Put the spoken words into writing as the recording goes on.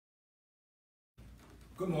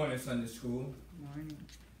Good morning, Sunday School. Good morning.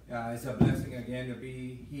 It's a blessing again to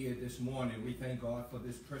be here this morning. We thank God for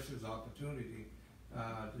this precious opportunity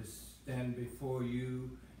to stand before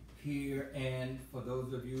you here, and for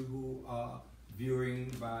those of you who are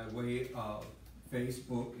viewing by way of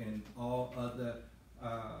Facebook and all other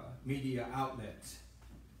media outlets.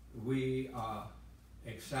 We are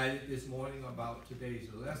excited this morning about today's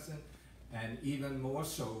lesson, and even more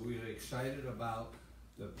so, we are excited about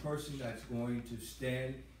the person that's going to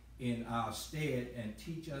stand in our stead and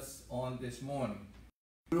teach us on this morning.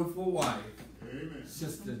 Beautiful wife, amen.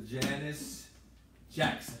 Sister Janice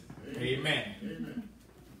Jackson. Amen. Amen.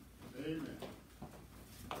 Amen.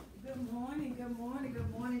 Good morning, good morning,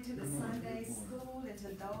 good morning to the Sunday School and to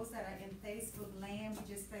those that are in Facebook land.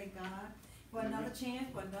 We just thank God for another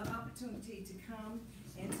chance, for another opportunity to come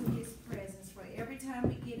into His presence. For every time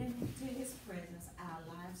we get into His presence,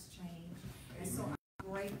 our lives change. And so I'm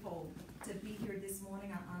grateful to be here this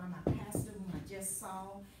morning. I honor my pastor, whom I just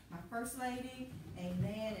saw, my first lady,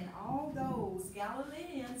 amen, and all those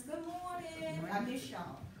Galileans. Good morning. I miss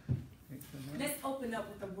y'all. Let's open up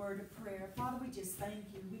with a word of prayer. Father, we just thank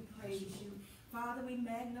you. We praise you. Father, we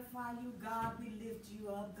magnify you. God, we lift you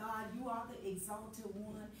up. God, you are the exalted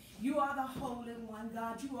one. You are the holy one.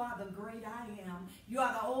 God, you are the great I am. You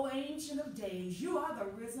are the old ancient of days. You are the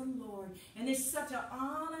risen Lord. And it's such an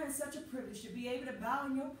honor and such a privilege to be able to bow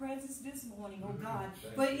in your presence this morning, oh God.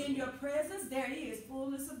 For in your presence there is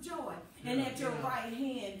fullness of joy. And at your right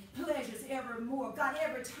hand, pleasures evermore. God,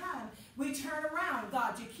 every time we turn around,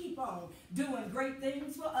 God, you keep on doing great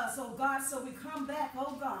things for us, oh God. So we come back,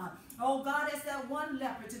 oh God. Oh God, as that one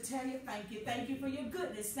leper to tell you thank you. Thank you for your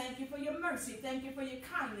goodness. Thank you for your mercy. Thank you for your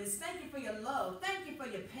kindness. Thank you for your love. Thank you for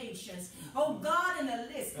your patience. Oh God, and the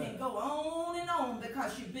list can go on and on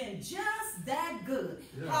because you've been just that good.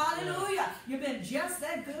 Yeah. Hallelujah. You've been just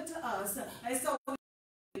that good to us. And so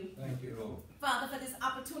thank you, Lord. Father, for this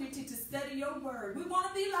opportunity to study your word. We want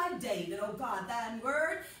to be like David, oh God. Thine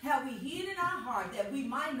word have we hid in our heart that we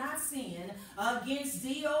might not sin against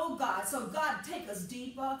thee, oh God. So God, take us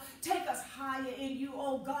deeper, take us higher in you,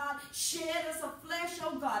 oh God. Shed us a flesh,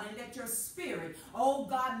 oh God, and let your spirit, oh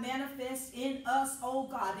God, manifest in us, oh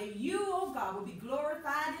God. That you, oh God, will be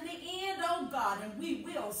glorified in the end, oh God. And we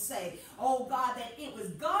will say, oh God, that it was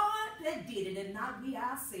God that did it and not we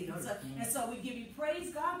ourselves. And so we give you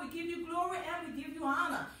praise, God. We give you glory, and we give you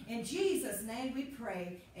honor. In Jesus' name we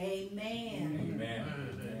pray. Amen. Amen.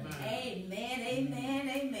 Amen. Amen.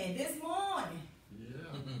 Amen. This morning,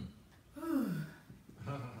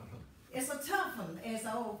 it's a tough one, as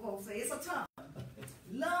the old folks say. It's a tough one.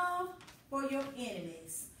 Love for your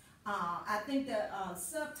enemies. I think the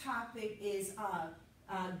subtopic is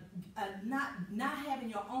not having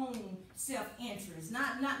your own self-interest,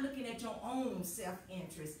 not looking at your own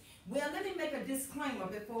self-interest. Well, let me make a disclaimer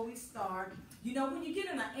before we start. You know, when you get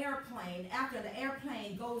in an airplane, after the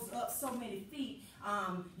airplane goes up so many feet,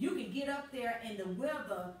 you can get up there and the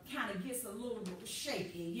weather kind of gets a little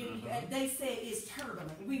shaky. They say it's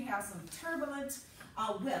turbulent. We have some turbulent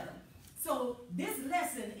weather. So this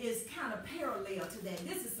lesson is kind of parallel to that.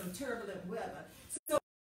 This is some turbulent weather. So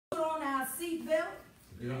put on our seatbelt.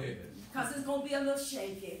 Because it's going to be a little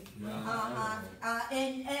shaky.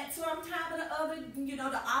 And at some time or the other, you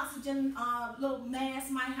know, the oxygen little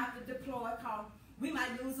mask might have to deploy because we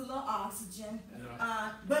might lose a little oxygen.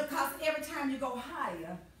 Because every time you go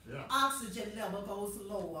higher, oxygen level goes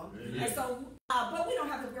lower. And so, but we don't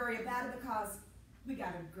have to worry about it because we got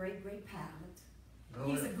a great, great pilot.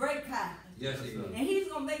 He's a great pilot. Yes, he is. And he's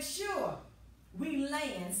going to make sure we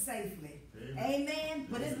land safely. Amen.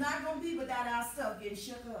 But it's not going to be without our stuff getting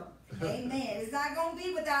shook up. Amen. It's not going to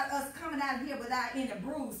be without us coming out here without any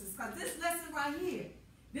bruises. Because this lesson right here,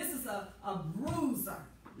 this is a bruiser.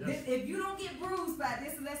 Yes. If you don't get bruised by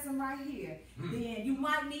this lesson right here, then you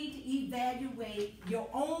might need to evaluate your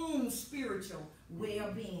own spiritual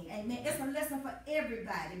well-being. Amen. It's a lesson for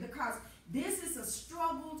everybody because this is a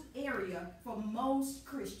struggled area for most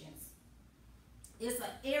Christians. It's an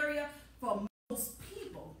area for most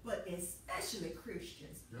people, but especially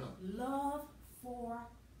Christians. Love for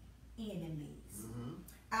enemies.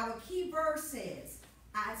 Our key verse says,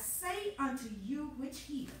 I say unto you which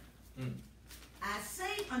hear. I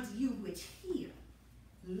say unto you which hear,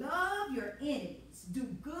 love your enemies, do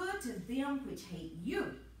good to them which hate you.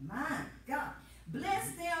 My God.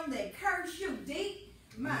 Bless them that curse you. Deep.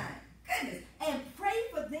 My goodness. And pray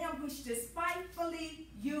for them which despitefully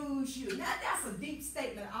use you. Now that's a deep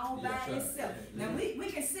statement all by itself. Now we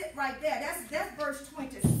can sit right there. That's verse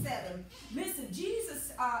 27. Listen,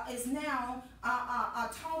 Jesus is now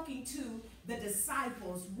talking to the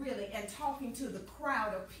disciples, really, and talking to the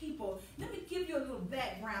crowd of people. Let me give you you a little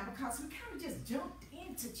background because we kind of just jumped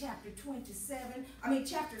into chapter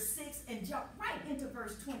 6 and jumped right into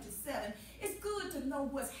verse 27. It's good to know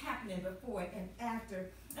what's happening before and after.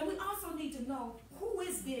 And we also need to know who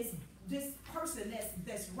is this person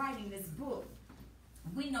that's writing this book.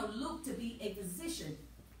 We know Luke to be a physician.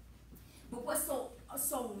 But what's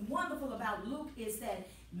so wonderful about Luke is that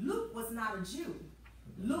Luke was not a Jew.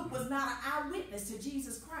 Luke was not an eyewitness to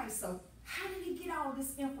Jesus Christ. So how did he get all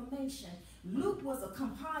this information? Luke was a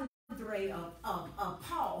compadre of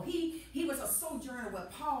Paul. He was a sojourner with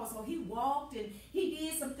Paul, so he walked and he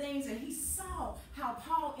did some things and he saw how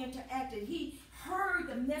Paul interacted. He heard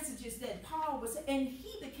the messages that Paul was, and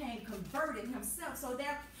he became converted himself. So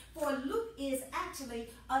therefore, Luke is actually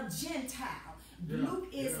a Gentile. Luke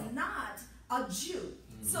is not a Jew.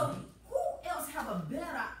 So who else have a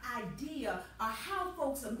better idea of how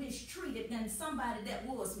folks are mistreated than somebody that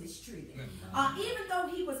was mistreated? Even though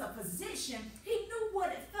he was a physician, he knew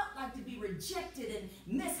what it felt like to be rejected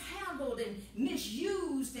and mishandled and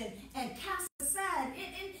misused and cast aside.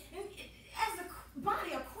 And as a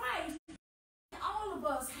body of Christ, all of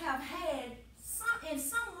us have had in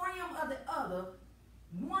some realm or the other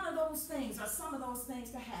one of those things or some of those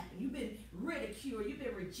things to happen. You've been ridiculed, you've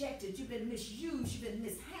been rejected, you've been misused, you've been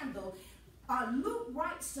mishandled. Luke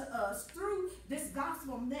writes to us through this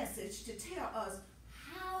gospel message to tell us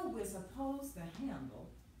how we're supposed to handle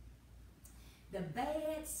the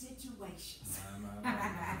bad situations.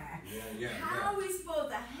 How we're supposed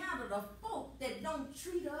to handle the folk that don't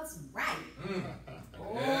treat us right.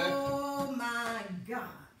 Oh my God.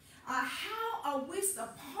 How are we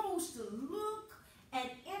supposed to look and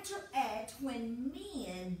interact when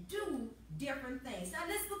men do different things? Now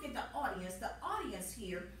let's look at the audience. The audience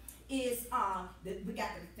here is we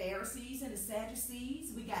got the Pharisees and the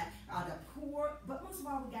Sadducees. We got the poor, but most of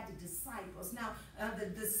all we got the disciples. Now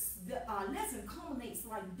the lesson culminates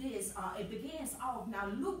like this. It begins off. Now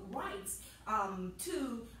Luke writes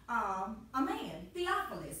to a man,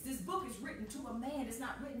 Theophilus. This book is written to a man. It's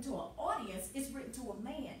not written to an audience. It's written to a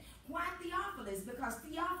man. Why Theophilus? Because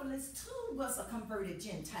Theophilus too was a converted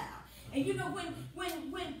Gentile. And you know,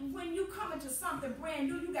 when you come into something brand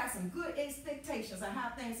new, you got some good expectations of how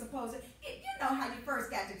things supposed to. You know how you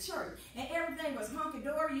first got to church and everything was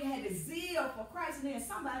hunky-dory. You had the zeal for Christ, and then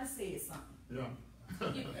somebody said something.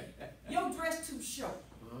 Yeah. Your dress too short.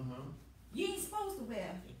 You ain't supposed to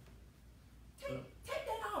wear. Take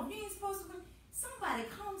that off. You ain't supposed to wear. Somebody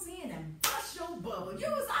comes in and bust your bubble. You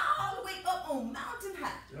was all the way up on mountain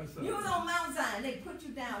high. You was on Mount Zion. They put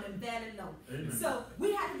you down in valley low. Amen. So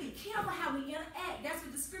we have to be careful how we interact. That's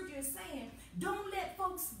what the scripture is saying. Don't let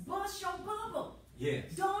folks bust your bubble. Yes.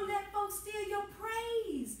 Don't let folks steal your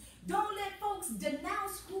praise. Don't let folks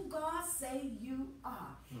denounce who God say you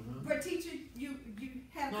are. But teacher, you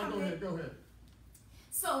have comment? Go ahead.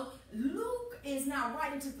 So Luke is now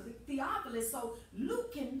writing to Theophilus, so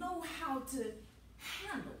Luke can know how to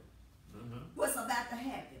handle what's about to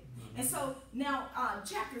happen. And so now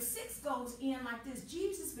chapter 6 goes in like this.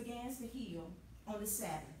 Jesus begins to heal on the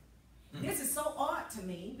Sabbath. This is so odd to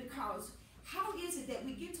me because how is it that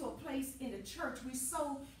we get to a place in the church we're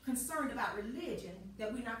so concerned about religion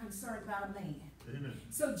that we're not concerned about a man? Amen.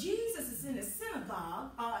 So Jesus is in the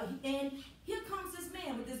synagogue and here comes this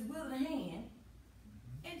man with this withered hand.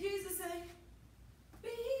 And Jesus said, be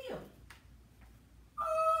healed.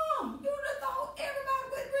 Oh, you'd have thought everybody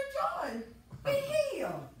would rejoice. Be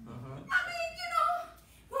healed. I mean, you know,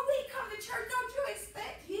 when we come to church, don't you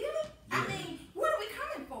expect healing? Yeah. I mean, what are we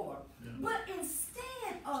coming for? Yeah. But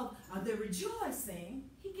instead of the rejoicing,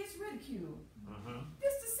 he gets ridiculed.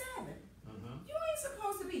 This is the Sabbath. You ain't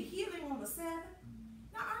supposed to be healing on the Sabbath.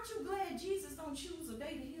 Now, aren't you glad Jesus don't choose a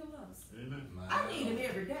day to heal us? Amen. I need him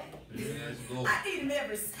every day. Yes, I need him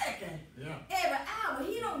every second. Yeah. Every hour.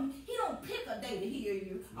 He don't pick a day to heal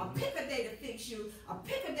you, or pick a day to fix you, or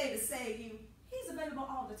pick a day to save you. He's available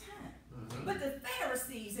all the time. But the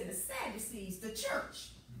Pharisees and the Sadducees, the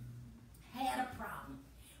church, had a problem.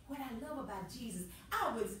 What I love about Jesus,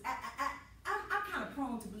 I'm kind of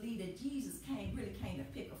prone to believe that Jesus really came to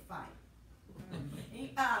pick a fight.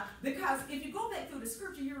 Because if you go back through the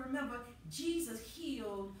scripture, you remember Jesus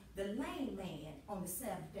healed the lame man on the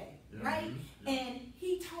Sabbath day, right? Yeah. And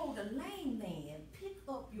he told the lame man, pick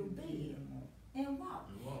up your bed and walk.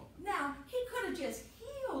 Now, he could have just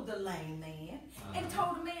healed the lame man and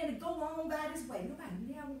told the man to go on by his way.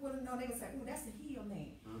 Nobody never would have known. They would say, oh, that's the healed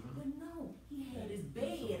man. But no, he had his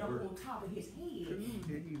bed up on top of his head.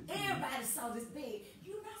 Everybody saw this bed.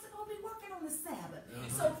 You're not supposed to be working on the Sabbath.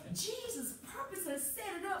 So Jesus purposely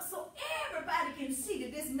set it up so everybody can see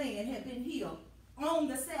that this man had been healed on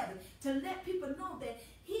the Sabbath, to let people know that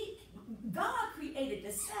God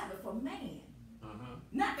the Sabbath for man,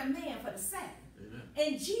 not the man for the Sabbath. Amen.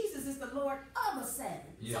 And Jesus is the Lord of the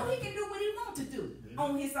Sabbath. Yeah. So he can do what he wants to do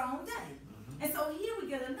on his own day. And so here we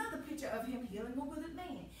get another picture of him healing a withered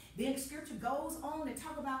man. Then scripture goes on to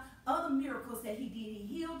talk about other miracles that he did. He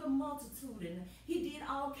healed the multitude and he did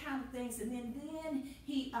all kinds of things. And then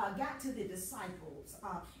he got to the disciples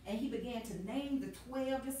and he began to name the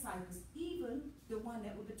 12 disciples, even the one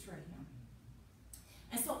that would betray him.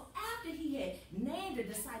 And so after he had named the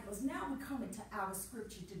disciples, now we come into our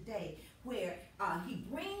scripture today where he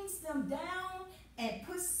brings them down and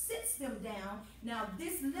sits them down. Now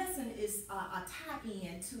this lesson is a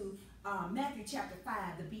tie-in to Matthew chapter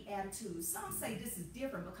 5, the Beatitudes. Some say this is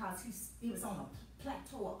different because he was on a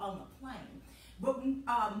plateau or on a plain. But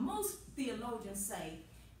most theologians say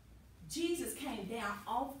Jesus came down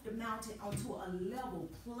off the mountain onto a level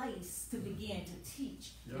place to begin to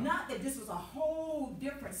teach. Yeah. Not that this was a whole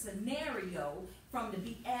different scenario from the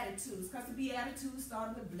Beatitudes, because the Beatitudes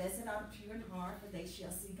started with blessed are the pure in heart, for they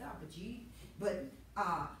shall see God.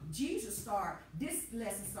 This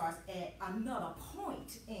lesson starts at another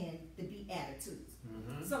point in the Beatitudes.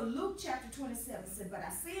 So Luke chapter 27 said, but I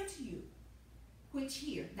say unto you, which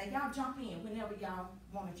hear. Now y'all jump in whenever y'all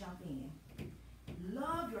want to jump in.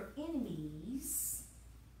 Love your enemies.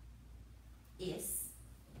 Yes.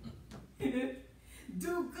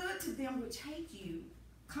 Do good to them which hate you.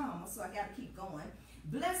 So I got to keep going.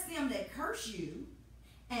 Bless them that curse you,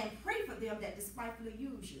 and pray for them that despitefully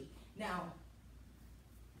use you. Now,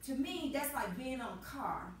 to me, that's like being on a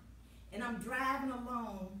car, and I'm driving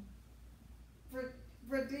along.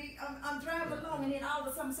 I'm driving along, and then all of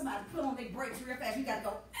a sudden somebody put on their brakes real fast. You got to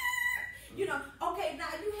go. You know, okay, now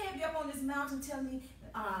you have me up on this mountain telling me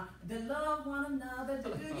to love one another,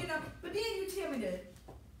 you know, but then you tell me to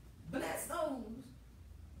bless those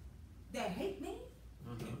that hate me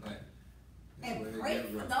and pray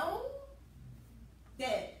for those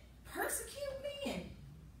that persecute me and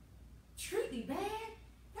treat me bad.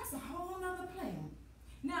 That's a whole nother plan.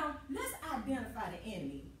 Now, let's identify the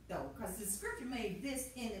enemy, though, because the scripture made this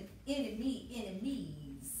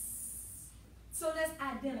enemies. So let's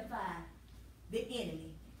identify the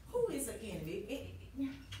enemy. Who is an enemy?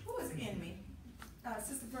 Who is an enemy?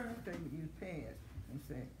 Sister Verna? You pass and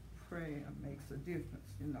say prayer makes a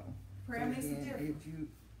difference, you know. Prayer makes a difference.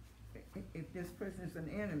 If this person is an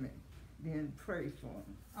enemy, then pray for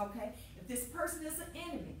them. Okay. If this person is an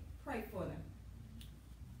enemy, pray for them.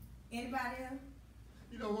 Anybody else?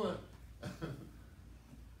 You know what?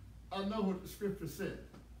 I know what the scripture said.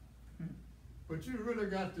 But you really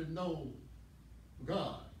got to know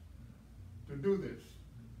God to do this.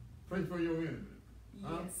 Pray for your enemy.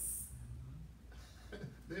 Yes. Huh?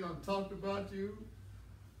 They done talked about you,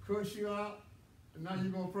 cuss you out, and now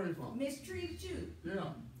you're going to pray for them. Mistreated you.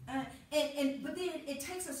 Yeah. But then it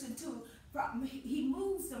takes us into, he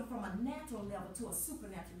moves them from a natural level to a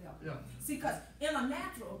supernatural level. Yeah. See, because in a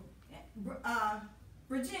natural,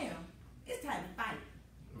 Virginia, it's time to fight.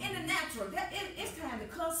 In the natural, it's time to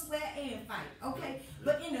cuss, swear, and fight, okay? Yeah.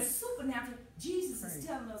 But in the supernatural, Jesus is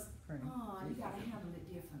telling us, you got to handle it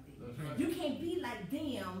differently. Right. You can't be like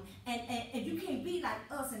them, and you can't be like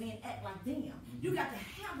us and then act like them. You got to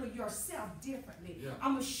handle yourself differently. Yeah.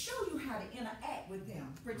 I'm going to show you how to interact with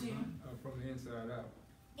them, Virginia. From the inside out.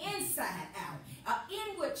 Inside out.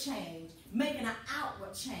 Inward change, making an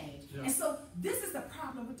outward change. Yeah. And so this is the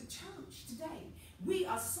problem with the church today. We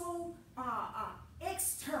are so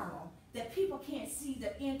external that people can't see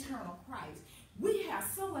the internal Christ. We have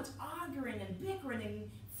so much arguing and bickering and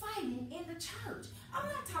fighting in the church. I'm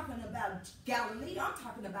not talking about Galilee. I'm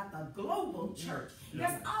talking about the global church. Yeah.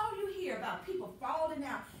 That's all you hear about, people falling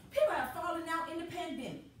out. People have fallen out in the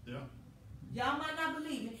pandemic. Yeah. Y'all might not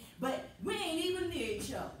believe me, but we ain't even near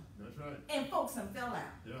each other. That's right. And folks have fell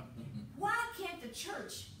out. Yeah. Why can't the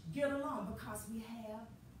church get along? Because we have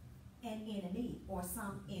an enemy or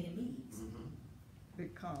some enemies.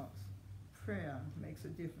 Because prayer makes a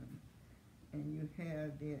difference. And you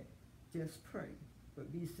have that just pray.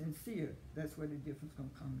 But be sincere. That's where the difference going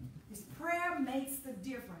to come in. This prayer makes the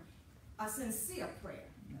difference. A sincere prayer.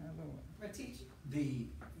 My Lord. For teaching.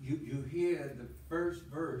 You hear the first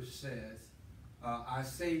verse says, I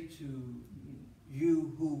say to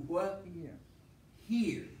you who what? Hear.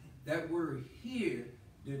 Hear. That word hear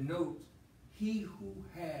denotes he who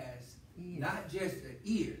has not just an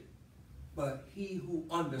ear, but he who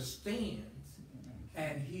understands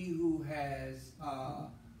and he who has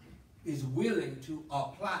is willing to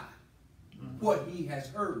apply what he has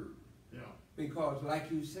heard. Yeah. Because like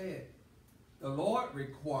you said, the Lord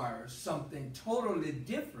requires something totally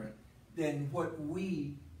different than what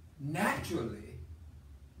we naturally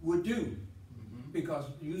would do. because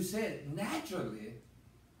you said naturally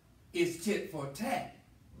it's tit for tat.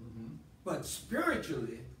 But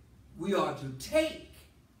spiritually, we are to take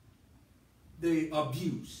the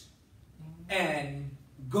abuse and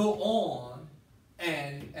go on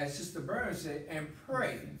and, as Sister Burns said, and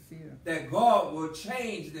pray that God will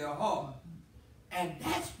change their heart. And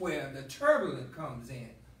that's where the turbulence comes in,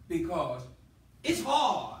 because it's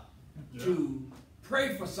hard to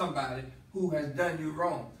pray for somebody who has done you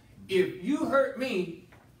wrong. If you hurt me,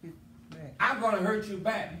 I'm going to hurt you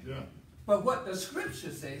back. Yeah. But what the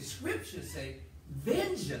scripture says,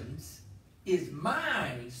 vengeance is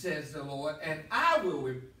mine, says the Lord, and I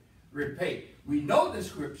will repay. We know the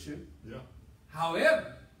scripture. Yeah.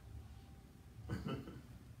 However,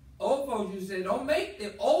 old folks, you say, don't make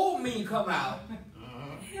the old me come out.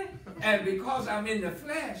 And because I'm in the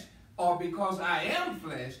flesh, or because I am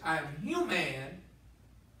flesh, I'm human,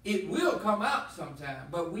 it will come out sometime.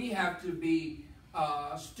 But we have to be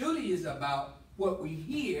studious about what we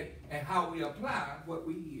hear and how we apply what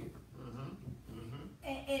we hear.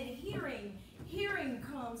 And hearing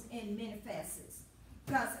comes in many facets.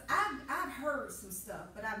 Because I've heard some stuff,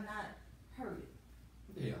 but I've not heard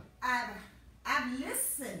it. Yeah. I've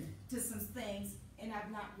listened to some things and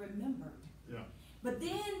I've not remembered. Yeah. But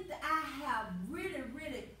then I have really,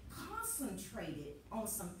 really concentrated on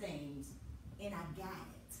some things and I got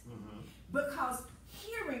it. Because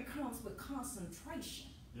hearing comes with concentration.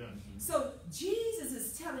 Yes. So Jesus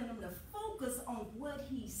is telling them to focus on what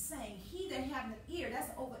he's saying. He that have an ear, that's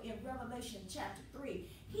over in Revelation chapter 3.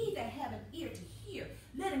 He that have an ear to hear,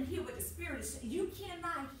 let him hear what the Spirit is saying. You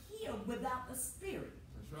cannot hear without the Spirit.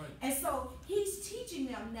 That's right. And so he's teaching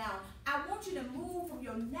them now, I want you to move from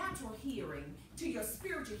your natural hearing to your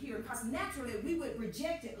spiritual hearing, because naturally we would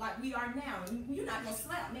reject it like we are now. And you're not going to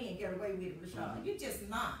slap me and get away with it, Rashad. You're just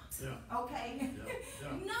not. Yeah. Okay? Yeah.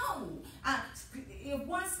 Yeah. No. If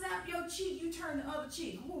one slap your cheek, you turn the other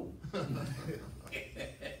cheek. Who?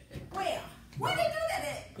 Well, where they do that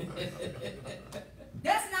at?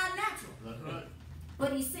 That's not natural. That's right.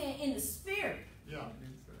 But he's saying in the spirit, Yeah.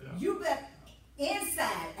 Yeah. you bet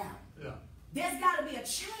inside out. Yeah. There's got to be a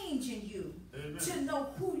change in you. Amen. To know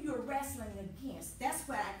who you're wrestling against. That's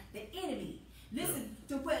why the enemy. Listen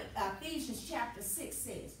to what Ephesians chapter 6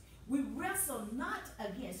 says. We wrestle not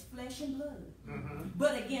against flesh and blood,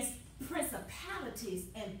 but against principalities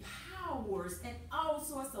and powers and all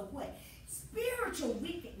sorts of what? Spiritual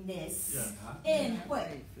wickedness in what?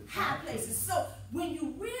 High places. So when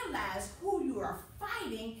you realize who you are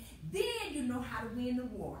fighting, then you know how to win the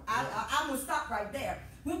war. I'm going to stop right there.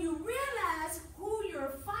 When you realize who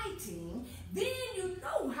you're fighting, then you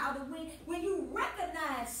know how to win. When you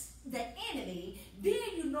recognize the enemy, then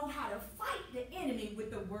you know how to fight the enemy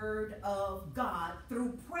with the word of God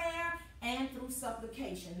through prayer and through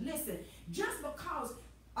supplication. Listen, just because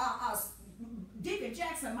Deacon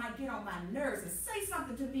Jackson might get on my nerves and say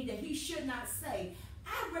something to me that he should not say,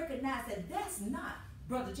 I recognize that that's not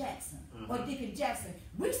Brother Jackson or Deacon Jackson.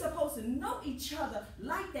 We're supposed to know each other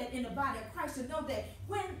like that in the body of Christ, to know that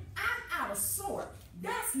when I'm out of sort,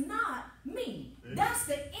 that's not me. That's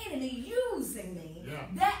the enemy using me. Yeah.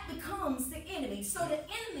 That becomes the enemy. So the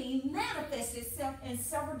enemy manifests itself in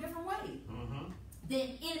several different ways. The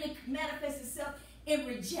enemy manifests itself in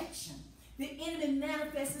rejection. The enemy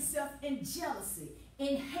manifests itself in jealousy,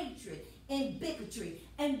 in hatred, in bigotry.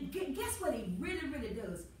 And guess what he really, really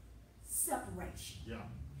does? Separation. Yeah.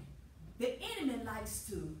 The enemy likes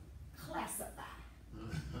to classify.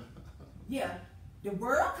 Yeah. The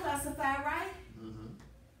world classify, right?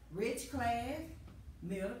 Rich class,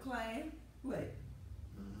 middle class, what?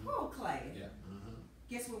 Poor class. Yeah.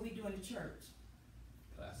 Guess what we do in the church?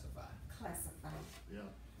 Classify. Classify. Yeah.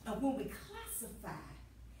 And when we classify,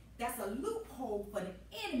 that's a loophole for the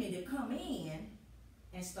enemy to come in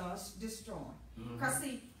and start destroying. Because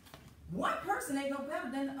see, one person ain't no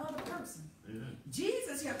better than the other person. Amen.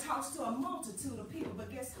 Jesus here talks to a multitude of people,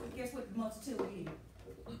 but guess what the multitude is?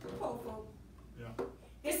 Poor folk. Yeah.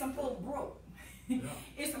 It's some folk broke. Yeah.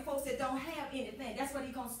 It's some folks that don't have anything. That's what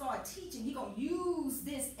he's going to start teaching. He's going to use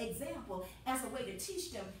this example as a way to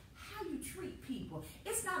teach them how you treat people.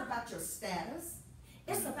 It's not about your status.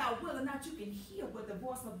 It's about whether or not you can hear what the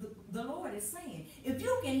voice of the Lord is saying. If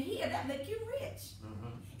you can hear, that make you rich.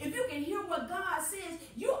 If you can hear what God says,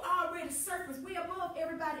 you already surface way above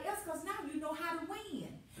everybody else, because now you know how to win.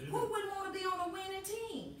 Who wouldn't want to be on a winning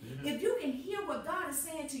team? If you can hear what God is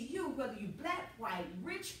saying to you, whether you black, white,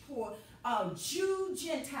 rich, poor, Jew,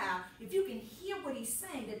 Gentile, if you can hear what he's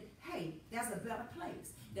saying, that, hey, there's a better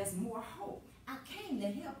place. There's more hope. I came to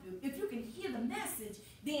help you. If you can hear the message,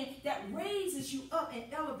 then that raises you up and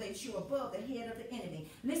elevates you above the head of the enemy.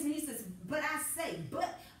 Listen, he says, but I say,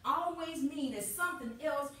 but always mean that something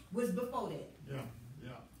else was before that. Yeah, yeah.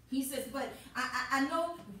 He says, but I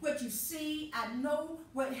know what you see. I know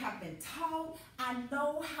what have been taught. I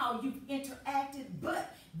know how you've interacted,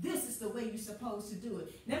 but this is the way you're supposed to do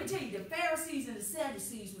it. Let me tell you, the Pharisees and the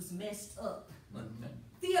Sadducees was messed up.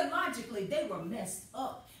 Theologically, they were messed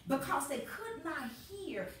up because they could not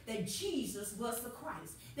hear that Jesus was the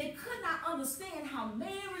Christ. They could not understand how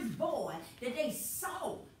Mary's boy that they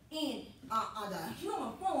saw in the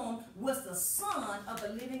human form was the Son of the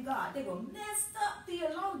living God. They were messed up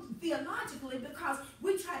theologically because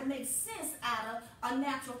we try to make sense out of a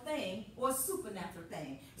natural thing or a supernatural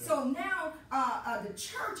thing. Yeah. So now the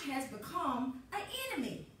church has become an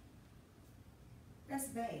enemy. That's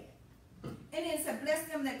bad. And then it said, bless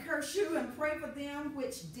them that curse you and pray for them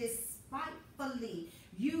which despitefully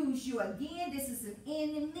use you. Again, this is an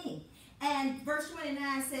enemy. And verse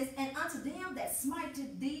 29 says, and unto them that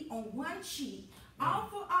smited thee on one cheek,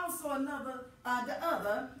 offer also another the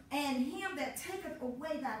other, and him that taketh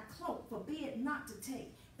away thy cloak, forbid not to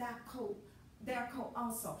take their coat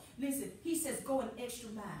also. Listen, he says go an extra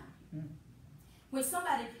mile. When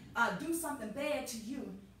somebody do something bad to you,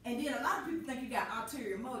 and then a lot of people think you got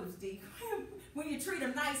ulterior motives, D. When you treat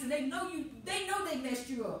them nice and they know they messed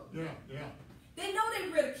you up. Yeah, yeah. They know they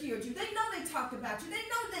ridiculed you. They know they talked about you. They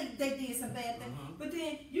know they did some bad things. But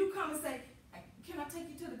then you come and say, can I take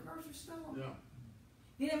you to the grocery store? Yeah.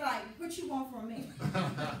 Then they're like, what you want from me?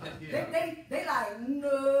 Yeah. They like,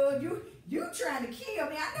 no, you trying to kill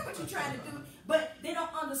me. I know what you're trying to do. But they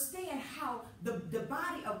don't understand how the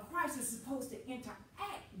body of Christ is supposed to interact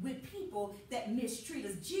with people that mistreat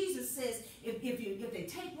us. Jesus says, if they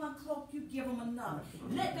take one cloak, you give them another.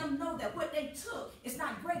 Let them know that what they took is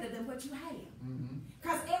not greater than what you have.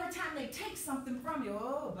 Because every time they take something from you,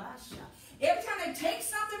 oh, basha. Every time they take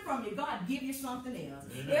something from you, God give you something else.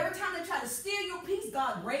 Every time they try to steal your peace,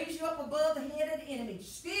 God raise you up above the head of the enemy.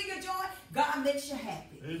 Steal your joy, God makes you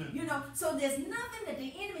happy. You know, so there's nothing that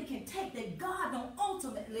the enemy can take that God don't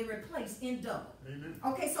ultimately replace in double.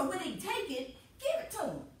 Okay, so when they take it, give it to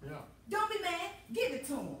him. Yeah. Don't be mad. Give it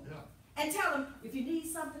to him. Yeah. And tell him, if you need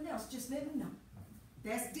something else, just let me know.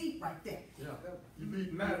 That's deep right there. Yeah.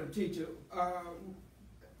 Madam Teacher,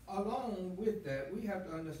 along with that, we have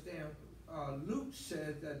to understand, Luke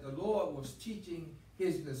says that the Lord was teaching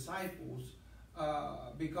his disciples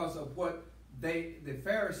because of what the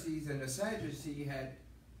Pharisees and the Sadducees had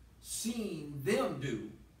seen them do.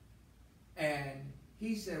 And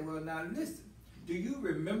he said, well, now listen. Do you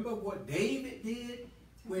remember what David did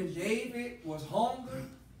when David was hungry?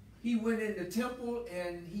 He went in the temple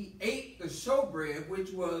and he ate the showbread,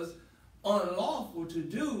 which was unlawful to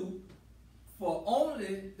do for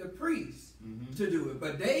only the priests to do it.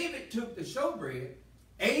 But David took the showbread,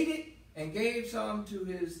 ate it, and gave some to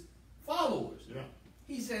his followers. Yeah.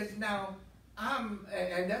 He says, now,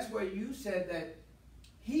 and that's where you said that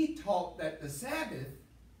he taught that the Sabbath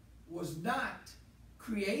was not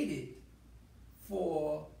created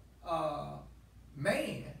for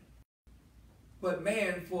man, but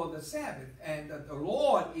man for the Sabbath. And the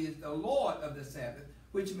Lord is the Lord of the Sabbath,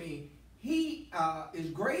 which means he is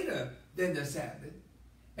greater than the Sabbath,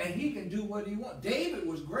 and he can do what he wants. David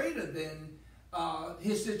was greater than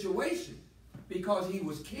his situation because he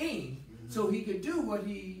was king, so he could do what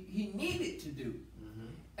he needed to do.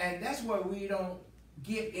 And that's where we don't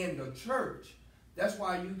get in the church. That's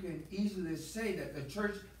why you can easily say that the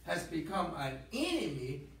church has become an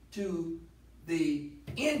enemy to the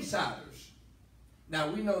insiders. Now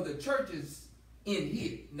we know the church is in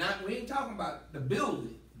here. We ain't talking about the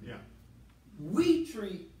building. Yeah. We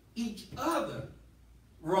treat each other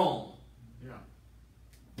wrong. Yeah.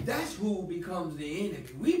 That's who becomes the enemy.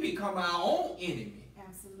 We become our own enemy.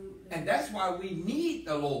 Absolutely. And that's why we need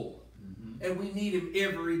the Lord. And we need him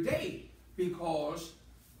every day, because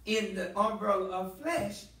in the umbrella of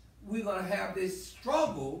flesh, we're going to have this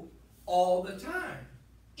struggle all the time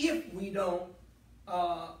if we don't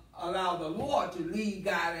allow the Lord to lead,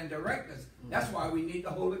 guide, and direct us. That's why we need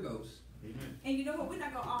the Holy Ghost. And you know what? We're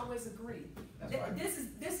not going to always agree. Right. This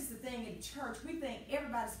is the thing in church. We think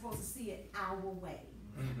everybody's supposed to see it our way.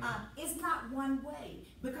 It's not one way,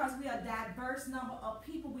 because we are a diverse number of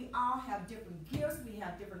people. We all have different gifts. We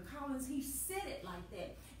have different callings. He said it like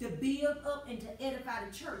that, to build up and to edify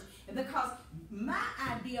the church. And because my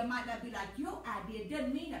idea might not be like your idea,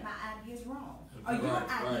 doesn't mean that my idea is wrong or your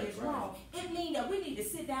idea is wrong. It means that we need to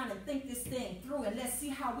sit down and think this thing through, and let's see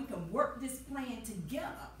how we can work this plan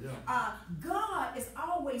together. Yeah. God is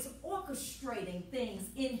always orchestrating things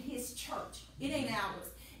in his church. It ain't ours.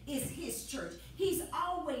 It's his church. He's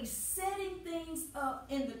always setting things up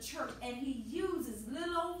in the church, and he uses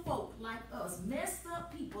little old folk like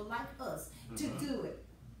to do it.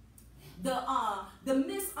 The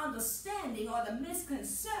misunderstanding or the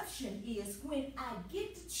misconception is when I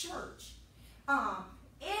get to church,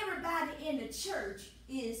 everybody in the church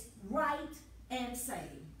is right and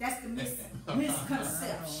saved. That's the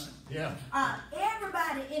misconception. Yeah.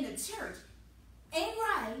 Everybody in the church ain't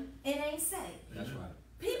right and ain't saved. That's right.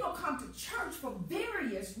 People come to church for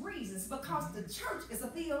various reasons because the church is a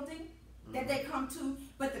building that they come to,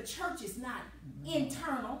 but the church is not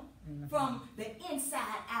internal from the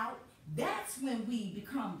inside out. That's when we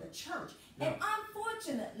become the church. Yeah. And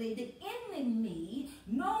unfortunately, the enemy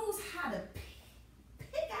knows how to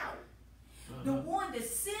pick out the one to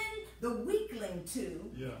send the weakling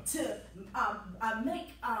to make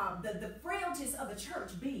the frailties of the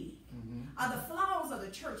church big, the flaws of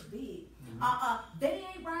the church big. They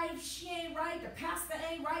ain't right, she ain't right, the pastor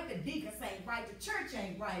ain't right, the deacons ain't right, the church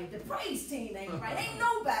ain't right, the praise team ain't right, ain't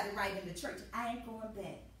nobody right in the church. I ain't going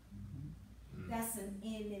back. That's an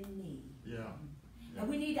enemy. Yeah. And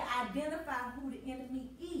we need to identify who the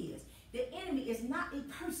enemy is. The enemy is not a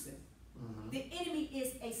person. The enemy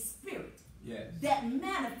is a spirit. Yes. That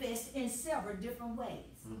manifests in several different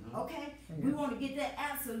ways. Okay? We want to get that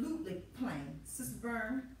absolutely plain. Sister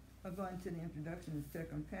Byrne. Going to the introduction, the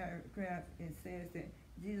second paragraph, it says that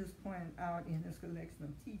Jesus pointed out in his collection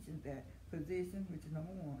of teachings that position, which is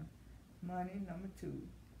number 1, money, number 2,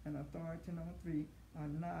 and authority, number 3, are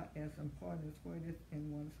not as important as what is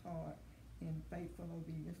in one's heart in faithful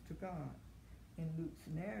obedience to God. In Luke's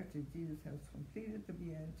narrative, Jesus has completed the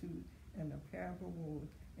Beatitudes and the parable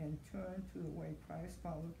words and turned to the way Christ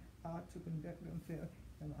followers ought to conduct themselves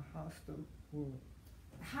in a hostile world.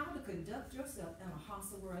 How to conduct yourself in a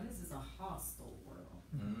hostile world. This is a hostile world.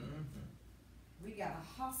 We got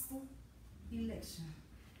a hostile election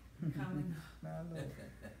coming up. My Lord.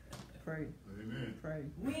 Pray. Amen. Pray.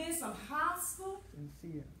 We're in some hostile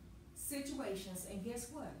Sincere. situations, and guess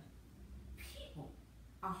what? People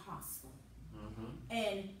are hostile.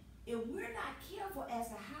 And if we're not careful as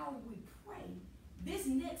to how we pray, this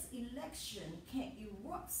next election can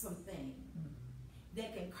erupt some things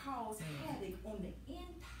that can cause havoc on the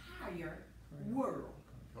entire world.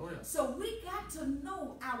 Oh, yeah. So we got to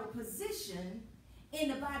know our position in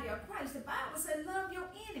the body of Christ. The Bible says love your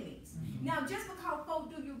enemies. Now, just because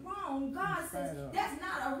folk do you wrong, God says that's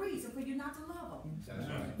not a reason for you not to love them. That's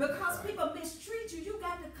right. Because people mistreat you, you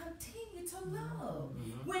got to continue to love.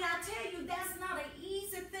 When I tell you that's not an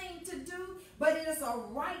easy thing to do, but it is a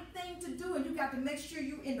right thing to do, and you got to make sure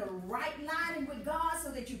you're in the right line with God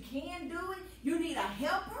so that you can do it. You need a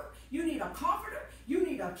helper, you need a comforter, you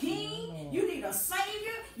need a king, you need a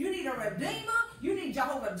savior, you need a redeemer, you need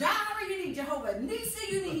Jehovah Jireh, you need Jehovah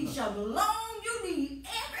Nissi, you need Shalom, you need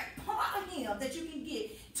every part of him that you can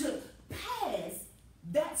get to pass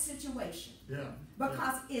that situation. Yeah.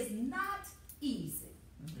 Because it's not easy.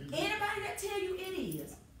 Anybody that tell you it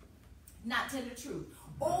is, not tell the truth.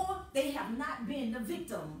 Or they have not been the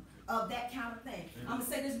victim of that kind of thing. I'm going to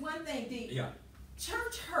say this one thing, D. Yeah.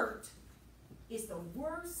 Church hurt is the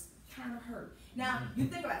worst kind of hurt. Now, you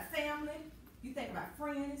think about family, you think about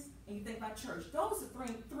friends, and you think about church. Those are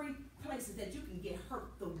three places that you can get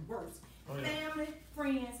hurt the worst. Oh, yeah. Family,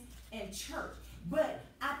 friends, and church. But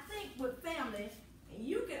I think with family,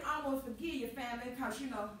 you can almost forgive your family because,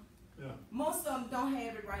 you know, most of them don't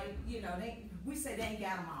have it right. You know, we say they ain't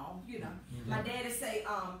got them all. You know, my daddy say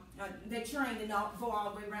they trained to not go all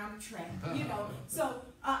the way around the track. You know, so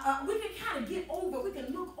we can kind of get over. We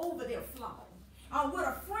can look over their flaws. With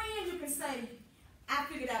a friend, you can say, I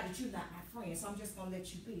figured out that you're not my friend, so I'm just gonna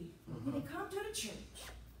let you be. When they come to the church,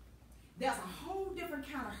 there's a whole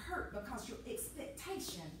different kind of hurt because your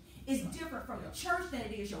expectation is different from the church than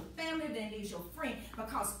it is your family, than it is your friend,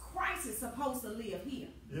 because Christ is supposed to live here.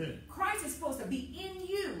 Yeah. Christ is supposed to be in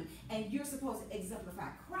you, and you're supposed to exemplify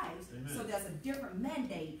Christ. Amen. So there's a different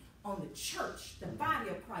mandate on the church, the body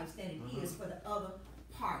of Christ, than it is for the other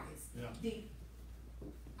parties. Yeah.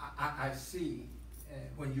 I see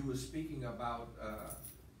when you were speaking about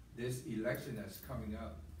this election that's coming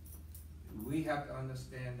up, we have to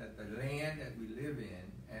understand that the land that we live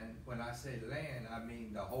in, and when I say land, I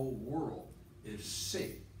mean the whole world is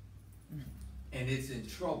sick and it's in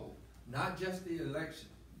trouble. Not just the election,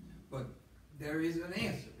 but there is an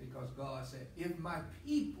answer, because God said, if my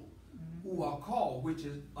people who are called, which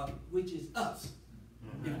is us,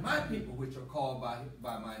 if my people which are called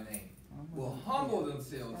by my name will humble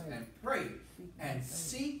themselves and pray and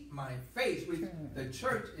seek my face, which the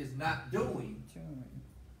church is not doing,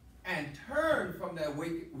 and turn from their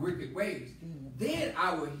wicked ways, then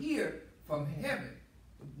I will hear from heaven.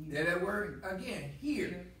 There that word again,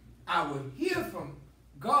 hear. I will hear from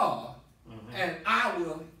God, and I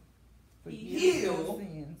will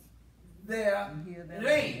their And heal their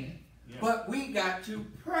land. Yeah. But we got to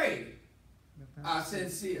pray.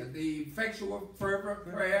 Sincere, the effectual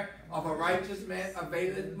fervent prayer of a righteous man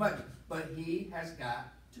availeth much. But he has got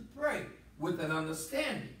to pray with an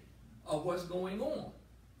understanding of what's going on.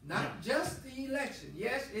 Not just the election.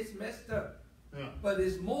 Yes, it's messed up. Yeah. But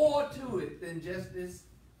there's more to it than just this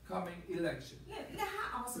coming election. Now,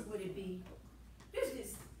 how awesome would it be?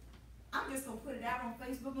 I'm just going to put it out on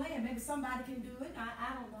Facebook land. Maybe somebody can do it.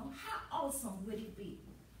 I don't know. How awesome would it be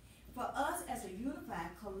for us as a unified,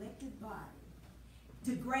 collective body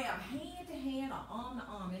to grab hand to hand or arm to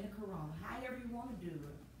arm in the corona, however you want to do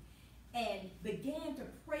it, and begin to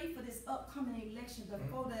pray for this upcoming election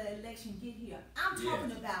before the election get here? I'm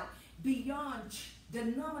talking about beyond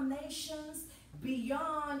denominations,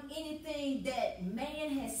 beyond anything that man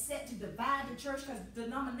has set to divide the church, because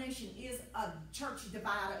denomination is a church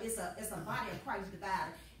divider, it's a body of Christ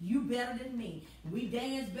divider. You better than me. We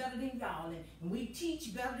dance better than y'all, and we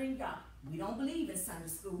teach better than y'all. We don't believe in Sunday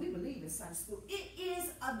school. We believe in Sunday school. It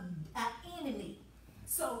is an enemy.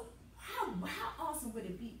 So how awesome would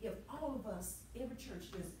it be if all of us, every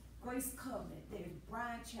church, there's Grace Covenant, there's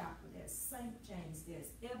Bryan Chapel, there's St. James, there's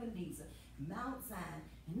Ebenezer, Mount Zion,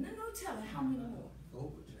 and no telling how many more.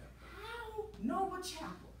 Noble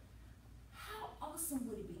Chapel. How awesome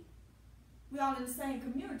would it be? We all in the same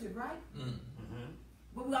community, right? Mm-hmm.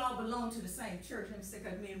 But we all belong to the same church. Let me say,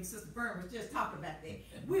 because me and Sister Byrne was just talking about that.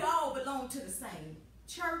 We all belong to the same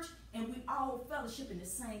church, and we all fellowship in the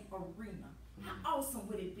same arena. How awesome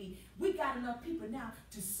would it be? We got enough people now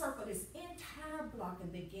to circle this entire block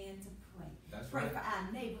and begin to pray. Pray for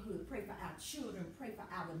our neighborhood, pray for our children, pray for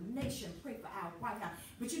our nation, pray for our White House.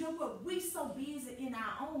 But you know what? We so busy in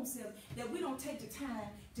our own self that we don't take the time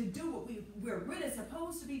to do what we're really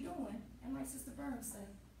supposed to be doing. And like Sister Byrne said,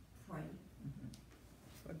 pray.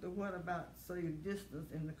 But what about social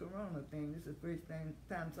distance in the corona thing? This is the first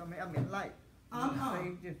time somebody, light.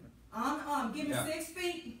 Give me 6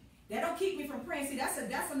 feet. That don't keep me from praying. See, that's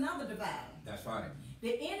another divide. That's right.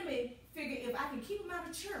 The enemy figure if I can keep them out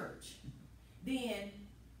of church, then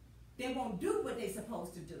they won't do what they're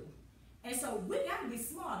supposed to do. And so we got to be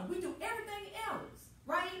smarter. We do everything else,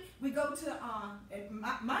 right? We go to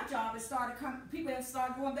my job. People have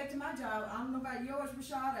started going back to my job. I don't know about yours,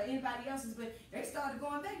 Rashad, or anybody else's, but they started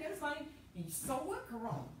going back. It's like, so what,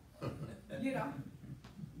 corona? You know,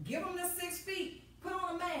 give them the 6 feet. Put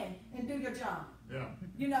on a man and do your job. Yeah.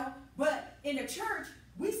 You know, but in the church,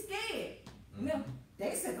 we scared. You know,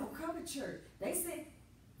 they said, don't come to church. They said,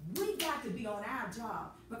 we got to be on our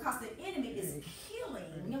job because the enemy is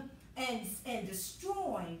killing and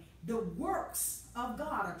destroying the works of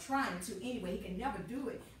God, or trying to anyway. He can never do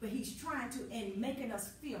it, but he's trying to, and making us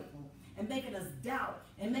fearful and making us doubt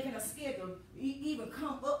and making us scared to even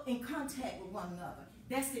come up in contact with one another.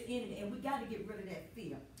 That's the enemy, and we got to get rid of that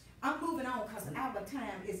fear. I'm moving on because our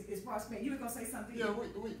time is far spent. You were going to say something? Yeah,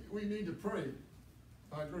 we need to pray.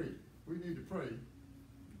 I agree. We need to pray.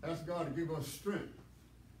 Ask God to give us strength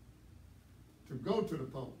to go to the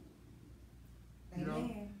poll. You know,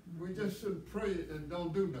 we just shouldn't pray and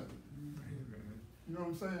don't do nothing. You know what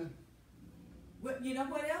I'm saying? You know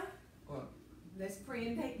what else? What? Let's pray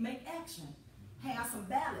and make action. Have some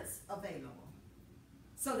ballots available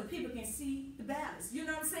so that people can see the ballots. You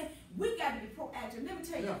know what I'm saying? We got to be proactive. Let me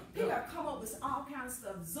tell you, people have come up with all kinds of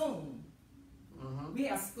stuff. Zoom. We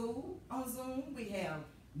have school on Zoom. We have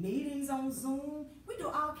meetings on Zoom. We do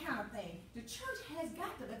all kind of things. The church has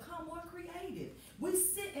got to become more creative. We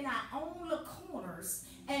sit in our own little corners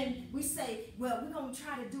and we say, well, we're going to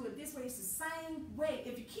try to do it this way. It's the same way.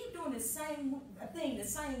 If you keep doing the same thing the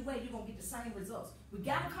same way, you're going to get the same results. We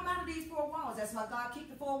got to come out of these 4 walls. That's why God keep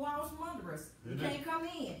the 4 walls from under us. You can't come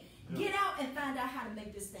in. Get out and find out how to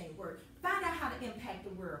make this thing work. Find out how to impact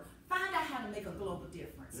the world. Find out how to make a global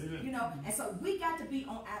difference. You know, and so we got to be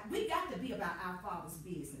about our Father's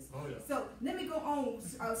business. So let me go on.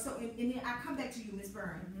 And then I come back to you, Miss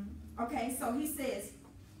Byrne. Okay, so he says,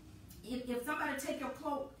 if somebody take your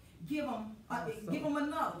cloak, give them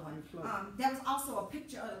another one. There was also a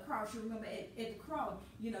picture of the cross. You remember at the cross,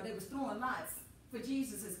 you know, they was throwing lots for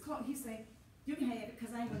Jesus' cloak. He said, you can have it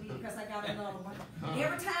because I ain't going to need it because I got another one.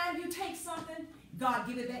 Every time you take something, God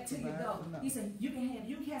give it back to you double. He said, you can have it.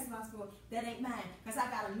 You can cast lots for it. That ain't mine because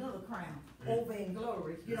I got another crown over in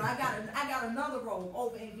glory. You know, I got another robe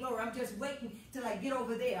over in glory. I'm just waiting till I get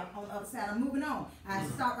over there on the other side. I'm moving on. I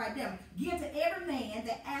stop right there. Give to every man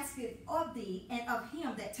that asketh of thee, and of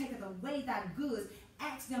him that taketh away thy goods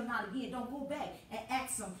ask them not again. Don't go back and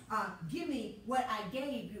ask them, give me what I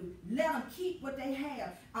gave you. Let them keep what they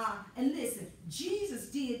have. And listen, Jesus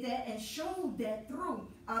did that and showed that through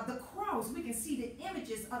the cross. We can see the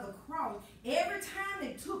images of the cross. Every time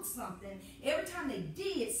they took something, every time they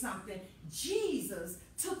did something, Jesus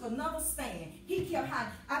took another stand. He kept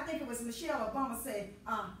hiding. I think it was Michelle Obama said,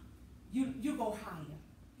 you go higher.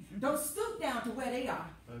 Don't stoop down to where they are.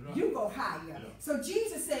 Right. You go higher. Yeah. So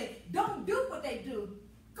Jesus said, don't do what they do.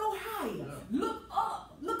 Go higher. Yeah. Look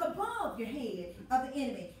up. Look above your head of the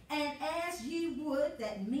enemy. And as ye would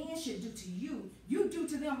that men should do to you, you do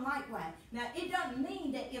to them likewise. Now, it doesn't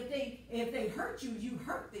mean that if they hurt you, you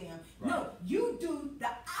hurt them. Right. No, you do the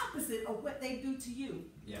opposite of what they do to you.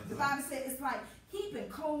 Yeah. The Bible says it's like heaping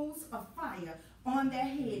coals of fire on their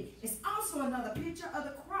head. It's also another picture of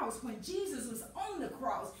the cross when Jesus was on the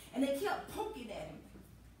cross and they kept poking at him.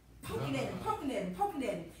 Poking at him, poking at him, poking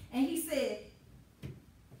at him. And he said,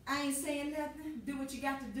 I ain't saying nothing. Do what you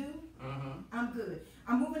got to do. I'm good.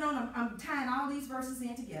 I'm moving on. I'm tying all these verses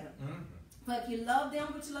in together. But if you love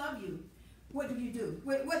them which love you, what do?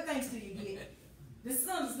 What thanks do you get? The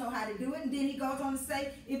sons know how to do it. And then he goes on to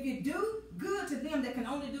say, if you do good to them that can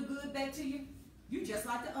only do good back to you, you just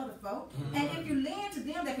like the other folk. And if you lend to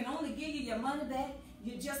them that can only give you your money back,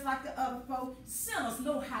 you're just like the other folk. Sinners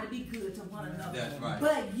know how to be good to one another. That's right.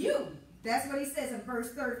 But you, that's what he says in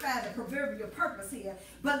verse 35, the proverbial purpose here.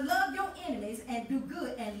 But love your enemies and do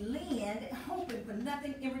good and lend, hoping for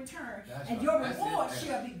nothing in return. That's and right. Your reward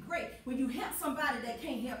shall be great. When you help somebody that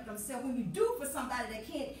can't help themselves, when you do for somebody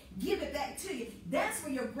that can't give it back to you, that's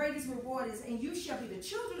where your greatest reward is. And you shall be the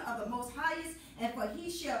children of the Most Highest, and for he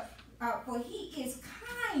is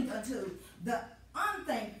kind unto the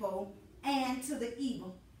unthankful and to the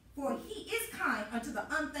evil. For he is kind unto the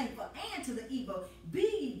unthankful and to the evil. Be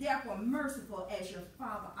ye therefore merciful as your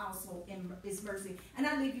Father also is mercy. And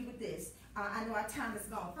I leave you with this. I know our time is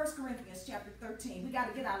gone. 1 Corinthians chapter 13. We got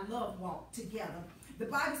to get our love walk together. The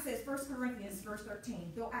Bible says, 1 Corinthians verse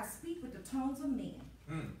 13, though I speak with the tongues of men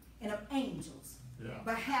and of angels,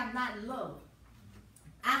 but have not love,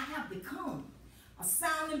 I have become a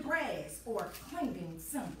sounding brass or a clanging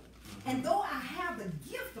cymbal. And though I have the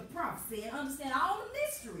gift of prophecy and understand all the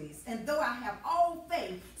mysteries, and though I have all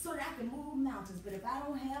faith so that I can move mountains, but if I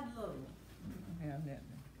don't have love,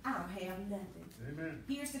 I don't have nothing. Amen.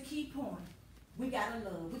 Here's the key point. We got to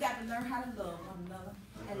love. We got to learn how to love one another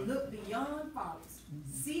and look beyond faults.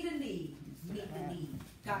 See the need, meet the need.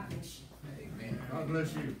 God bless you. Amen. God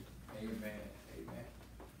bless you. Amen.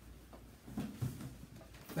 Amen.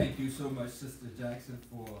 Thank you so much, Sister Jackson,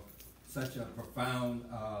 for such a profound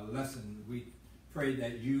lesson. We pray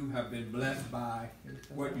that you have been blessed by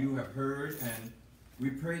what you have heard, and we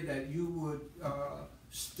pray that you would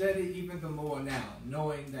study even the more now,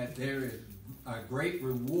 knowing that there is a great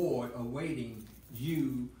reward awaiting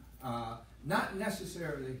you, not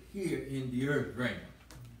necessarily here in the earth realm,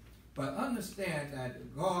 but understand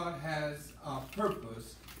that God has a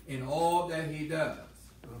purpose in all that he does.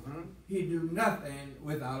 He do nothing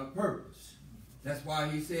without a purpose. That's why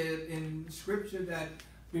he said in Scripture that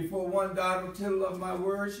before one dot or tittle of my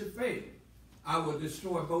word should fail, I will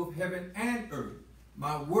destroy both heaven and earth.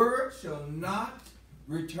 My word shall not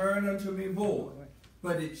return unto me void,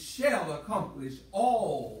 but it shall accomplish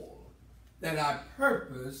all that I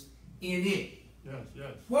purpose in it. Yes,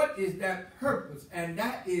 yes. What is that purpose? And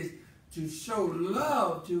that is to show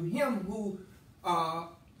love to him who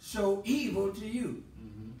show evil to you.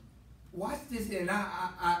 Watch this, and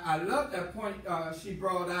I love that point she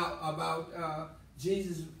brought out about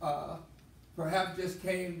Jesus perhaps just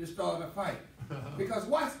came to start a fight. Because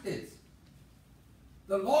watch this.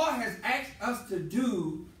 The Lord has asked us to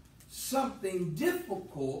do something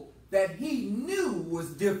difficult that he knew was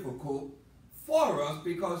difficult for us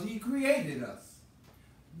because he created us.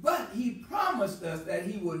 But he promised us that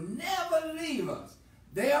he would never leave us.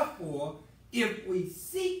 Therefore, if we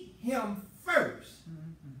seek him first,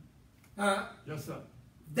 yes, sir.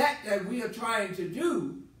 That we are trying to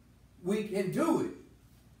do, we can do it.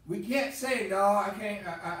 We can't say, no, I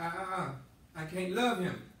can't love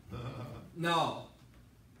him. No.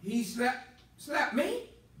 He slapped me?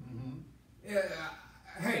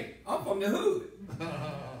 Hey, I'm from the hood.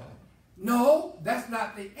 No, that's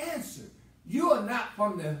not the answer. You are not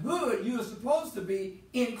from the hood. You are supposed to be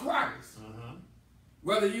in Christ.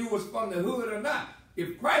 Whether you was from the hood or not.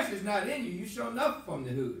 If Christ is not in you, you sure enough from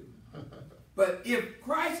the hood. But if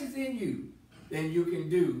Christ is in you, then you can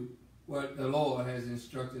do what the Lord has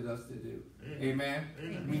instructed us to do. Amen.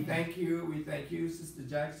 Amen. We thank you, Sister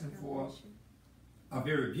Jackson, for a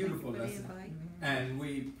very beautiful lesson. And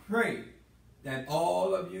we pray that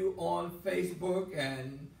all of you on Facebook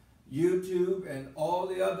and YouTube and all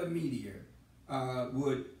the other media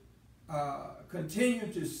would continue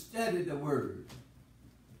to study the word.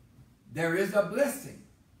 There is a blessing.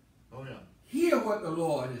 Oh, yeah. Hear what the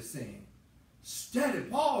Lord is saying. Study.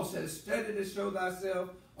 Paul says, study to show thyself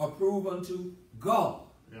approved unto God.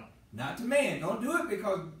 Yeah. Not to man. Don't do it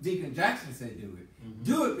because Deacon Jackson said do it. Mm-hmm.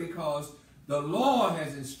 Do it because the Lord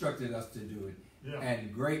has instructed us to do it. Yeah.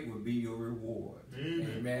 And great will be your reward.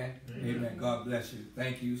 Amen. Amen. Amen. Amen. God bless you.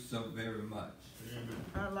 Thank you so very much. Amen.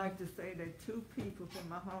 I'd like to say that two people from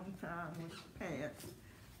my hometown was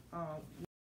passed.